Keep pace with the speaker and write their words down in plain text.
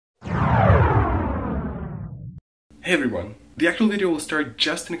Hey everyone, the actual video will start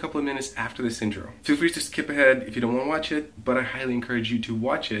just in a couple of minutes after this intro. Feel free to skip ahead if you don't want to watch it, but I highly encourage you to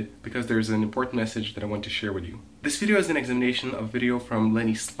watch it because there's an important message that I want to share with you. This video is an examination of a video from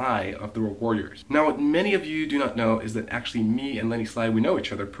Lenny Sly of the Road Warriors. Now, what many of you do not know is that actually me and Lenny Sly, we know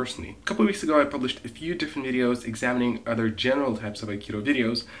each other personally. A couple of weeks ago I published a few different videos examining other general types of Aikido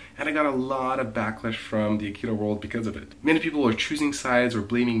videos, and I got a lot of backlash from the Aikido world because of it. Many people were choosing sides or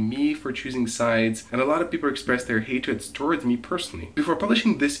blaming me for choosing sides, and a lot of people expressed their hatred towards me personally. Before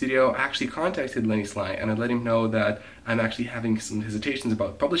publishing this video, I actually contacted Lenny Sly and I let him know that I'm actually having some hesitations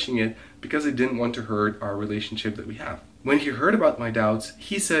about publishing it because I didn't want to hurt our relationship that we have. When he heard about my doubts,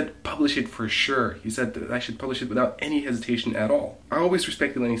 he said publish it for sure. He said that I should publish it without any hesitation at all. I always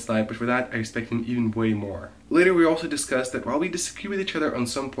respected Lenny Sly, but for that I respect him even way more. Later we also discussed that while we disagree with each other on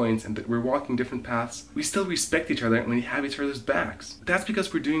some points and that we're walking different paths, we still respect each other and we have each other's backs. That's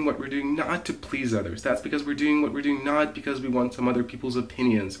because we're doing what we're doing not to please others. That's because we're doing what we're doing not because we want some other people's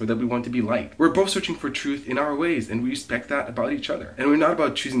opinions or that we want to be liked. We're both searching for truth in our ways and we respect that about each other. And we're not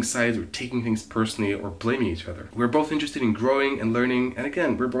about choosing sides or taking things personally or blaming each other. We're both interested in growing and learning, and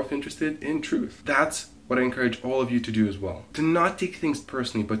again, we're both interested in truth. That's what I encourage all of you to do as well. To not take things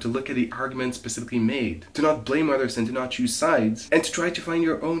personally, but to look at the arguments specifically made. To not blame others and to not choose sides, and to try to find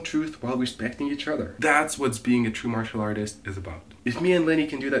your own truth while respecting each other. That's what being a true martial artist is about. If me and Lenny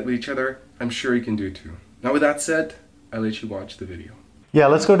can do that with each other, I'm sure you can do it too. Now with that said, I'll let you watch the video. Yeah,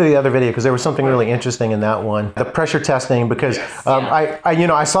 let's go to the other video because there was something really interesting in that one. The pressure testing, because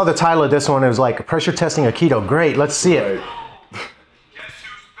I saw the title of this one. It was like pressure testing Aikido. Great, let's see it. Right.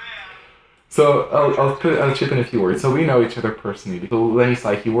 So I'll chip in a few words. So we know each other personally. So Lenny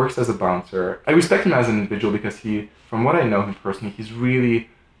Sly, he works as a bouncer. I respect him as an individual because from what I know him personally, he's really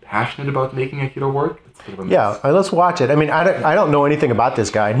passionate about making Aikido work. Yeah, let's watch it. I mean, I don't know anything about this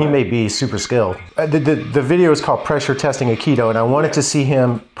guy, and he may be super skilled. The video is called Pressure Testing Aikido, and I wanted to see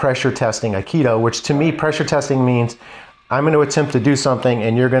him pressure testing Aikido, which to me, pressure testing means I'm going to attempt to do something,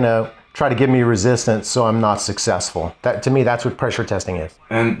 and you're going to try to give me resistance so I'm not successful. To me, that's what pressure testing is.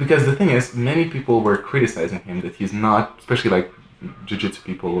 And because the thing is, many people were criticizing him that he's not, especially like jiu-jitsu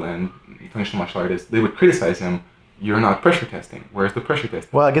people and functional martial artists, they would criticize him. You're not pressure testing. Where's the pressure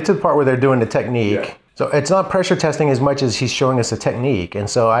testing? Well, I get to the part where they're doing the technique. Yeah. So it's not pressure testing as much as he's showing us a technique. And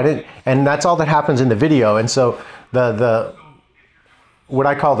so and that's all that happens in the video. And so the what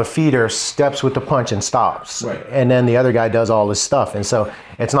I call the feeder steps with the punch and stops. Right. And then the other guy does all this stuff. And so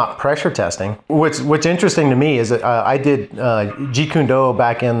it's not pressure testing. What's interesting to me is that I did Jeet Kune Do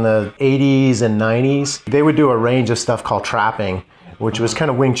back in the 80s and 90s. They would do a range of stuff called trapping, which was kind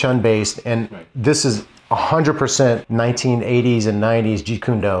of Wing Chun based. And this is 100% 1980s and 90s Jeet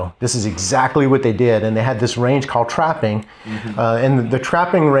Kune Do. This is exactly what they did, and they had this range called trapping. And the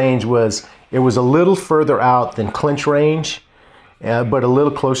trapping range was a little further out than clinch range, but a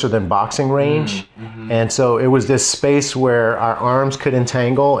little closer than boxing range. And so it was this space where our arms could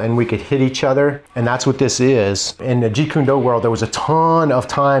entangle and we could hit each other, and that's what this is. In the Jeet Kune Do world, there was a ton of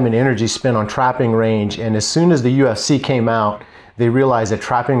time and energy spent on trapping range, and as soon as the UFC came out, they realized that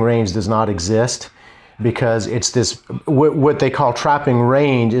trapping range does not exist. Because it's this, what they call trapping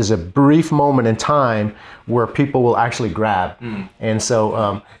range is a brief moment in time where people will actually grab. And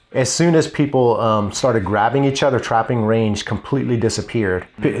so as soon as people started grabbing each other, trapping range completely disappeared.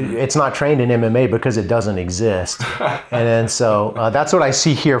 It's not trained in MMA because it doesn't exist. And then so that's what I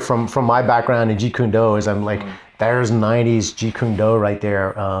see here from my background in Jeet Kune Do is I'm like, there's 90s Jeet Kune Do right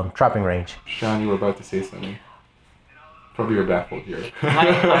there, trapping range. Sean, you were about to say something. Probably you're baffled here.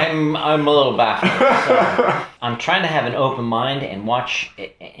 I'm a little baffled. So I'm trying to have an open mind and watch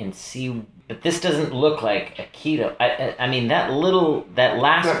it and see, but this doesn't look like Aikido. I mean that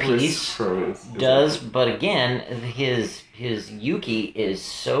last piece does, but again, his Yuki is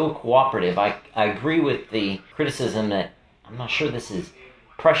so cooperative. I agree with the criticism that I'm not sure this is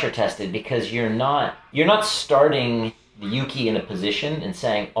pressure tested because you're not starting the Yuki in a position and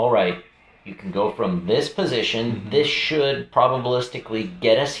saying, all right, you can go from this position, this should probabilistically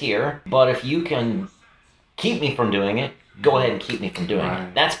get us here, but if you can keep me from doing it, go ahead and keep me from doing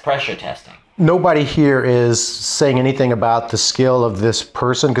it. That's pressure testing. Nobody here is saying anything about the skill of this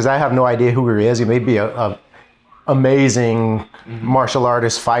person, because I have no idea who he is. He may be a amazing martial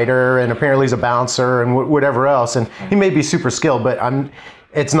artist fighter, and apparently he's a bouncer and whatever else, and he may be super skilled, but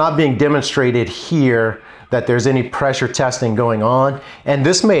it's not being demonstrated here that there's any pressure testing going on. And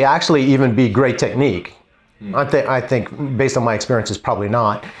this may actually even be great technique. I think based on my experience, it's probably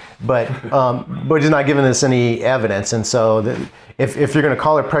not. But he's not giving us any evidence. And so if you're going to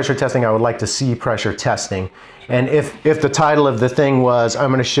call it pressure testing, I would like to see pressure testing. And if the title of the thing was, I'm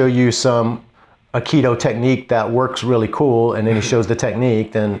going to show you some Aikido technique that works really cool, and then he shows the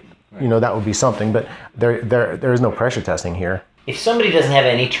technique, then you know that would be something. But there is no pressure testing here. If somebody doesn't have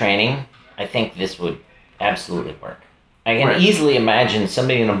any training, I think this would absolutely work. I can easily imagine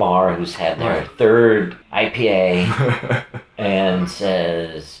somebody in a bar who's had their third IPA and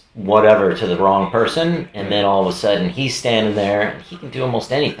says whatever to the wrong person, and then all of a sudden he's standing there and he can do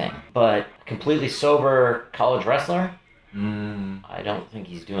almost anything. But a completely sober college wrestler, I don't think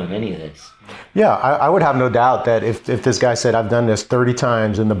he's doing any of this. Yeah, I would have no doubt that if this guy said, I've done this 30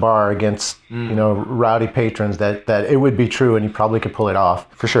 times in the bar against, you know, rowdy patrons, that it would be true and he probably could pull it off,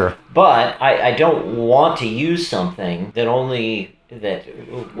 for sure. But I don't want to use something that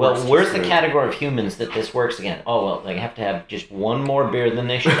where's the category of humans that this works again? Oh, well, they have to have just one more beer than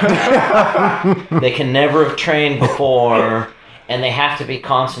they should have. They can never have trained before. And they have to be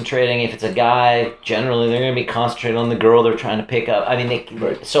concentrating. If it's a guy, generally they're going to be concentrating on the girl they're trying to pick up. I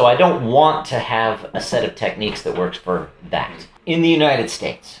mean, so I don't want to have a set of techniques that works for that. In the United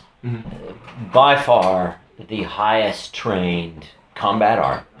States, by far the highest trained combat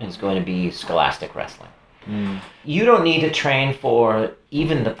art is going to be scholastic wrestling. You don't need to train for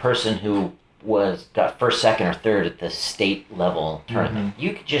even the person who got first, second, or third at the state level tournament.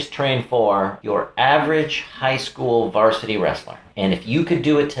 You could just train for your average high school varsity wrestler. And if you could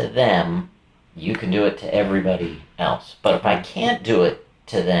do it to them, you can do it to everybody else. But if I can't do it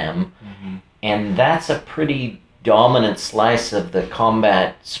to them, and that's a pretty dominant slice of the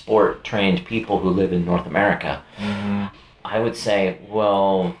combat sport trained people who live in North America, I would say,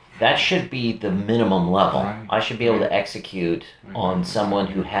 well, that should be the minimum level. I should be able to execute on someone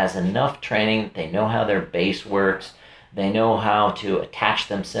who has enough training, they know how their base works, they know how to attach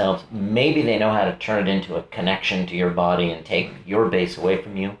themselves, maybe they know how to turn it into a connection to your body and take your base away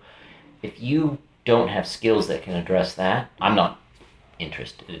from you. If you don't have skills that can address that, I'm not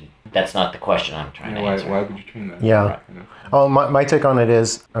interested. That's not the question I'm trying to answer. Why would you train that? Yeah. Oh, my take on it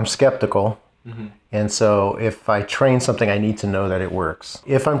is I'm skeptical. And so if I train something, I need to know that it works.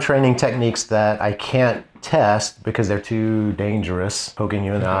 If I'm training techniques that I can't test because they're too dangerous, poking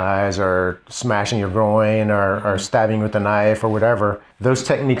you in the eyes or smashing your groin or stabbing you with a knife or whatever, those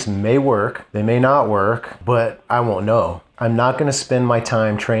techniques may work, they may not work, but I won't know. I'm not going to spend my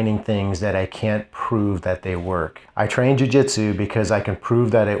time training things that I can't prove that they work. I train jiu-jitsu because I can prove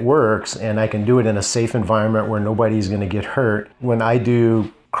that it works and I can do it in a safe environment where nobody's going to get hurt. When I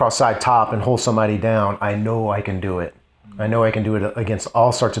do cross-side top and hold somebody down, I know I can do it. I know I can do it against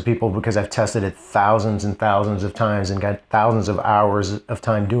all sorts of people because I've tested it thousands and thousands of times and got thousands of hours of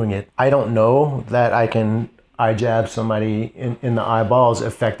time doing it. I don't know that I can eye jab somebody in the eyeballs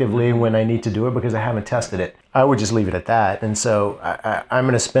effectively when I need to do it because I haven't tested it. I would just leave it at that. And so I'm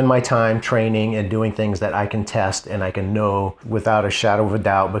going to spend my time training and doing things that I can test and I can know without a shadow of a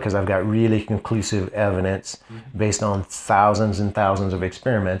doubt because I've got really conclusive evidence based on thousands and thousands of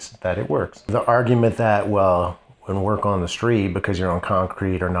experiments that it works. The argument that, well, wouldn't work on the street because you're on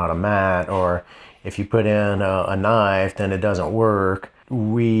concrete or not a mat, or if you put in a knife, then it doesn't work.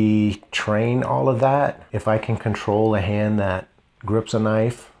 We train all of that. If I can control a hand that grips a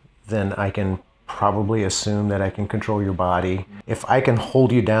knife, then I can probably assume that I can control your body. If I can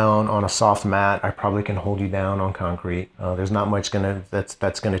hold you down on a soft mat, I probably can hold you down on concrete. There's not much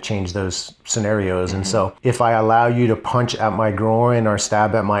that's gonna change those scenarios. And so if I allow you to punch at my groin or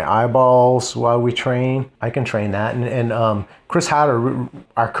stab at my eyeballs while we train, I can train that. And Chris Hatter,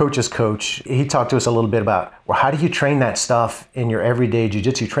 our coach's coach, he talked to us a little bit about, well, how do you train that stuff in your everyday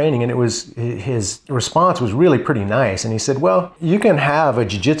jiu-jitsu training? And his response was really pretty nice. And he said, well, you can have a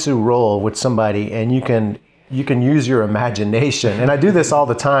jiu-jitsu roll with somebody and you can use your imagination. And I do this all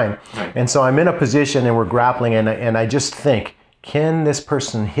the time. And so I'm in a position and we're grappling and I just think, can this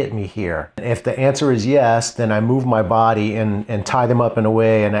person hit me here? If the answer is yes, then I move my body and tie them up in a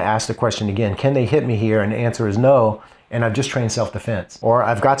way and I ask the question again, can they hit me here? And the answer is no. And I've just trained self-defense. Or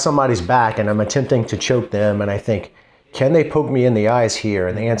I've got somebody's back and I'm attempting to choke them and I think, can they poke me in the eyes here?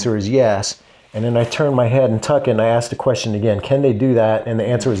 And the answer is yes. And then I turn my head and tuck it and I ask the question again, can they do that? And the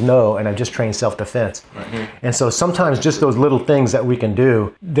answer is no, and I've just trained self-defense. And so sometimes just those little things that we can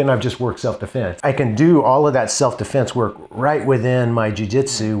do, then I've just worked self-defense. I can do all of that self-defense work right within my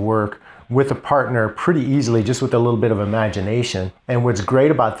jiu-jitsu work with a partner pretty easily, just with a little bit of imagination. And what's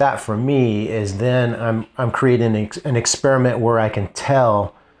great about that for me is then I'm creating an experiment where I can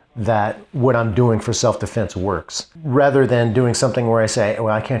tell that what I'm doing for self-defense works, rather than doing something where I say,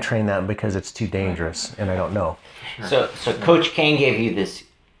 well, I can't train that because it's too dangerous and I don't know. So Coach Kane gave you this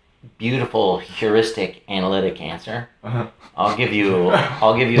beautiful heuristic analytic answer. Uh-huh. I'll give you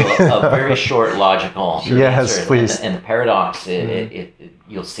a very short logical Yes, answer. please. And the paradox,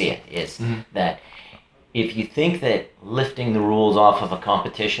 you'll see it, is that if you think that lifting the rules off of a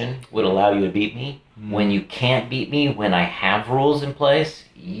competition would allow you to beat me, when you can't beat me when I have rules in place,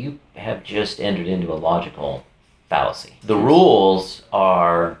 you have just entered into a logical fallacy. The rules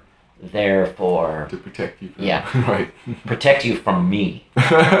are there for... To protect you from... Yeah. Right. Protect you from me.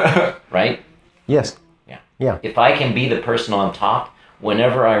 Right? Yes. Yeah. Yeah. If I can be the person on top,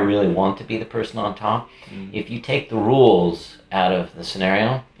 whenever I really want to be the person on top, if you take the rules out of the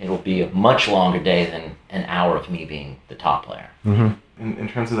scenario, it'll be a much longer day than an hour of me being the top player. In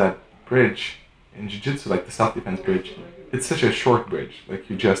terms of that bridge, in jiu-jitsu, like the self-defense bridge, it's such a short bridge. Like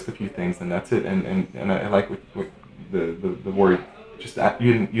you adjust a few things and that's it. And I like what the word, just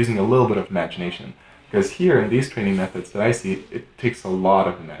using a little bit of imagination. Because here in these training methods that I see, it takes a lot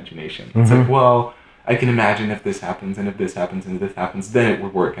of imagination. It's like, well, I can imagine if this happens and if this happens and if this happens, then it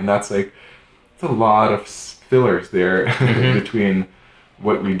would work. And that's like, it's a lot of fillers there between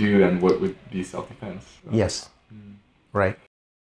what we do and what would be self-defense. So. Yes. Right.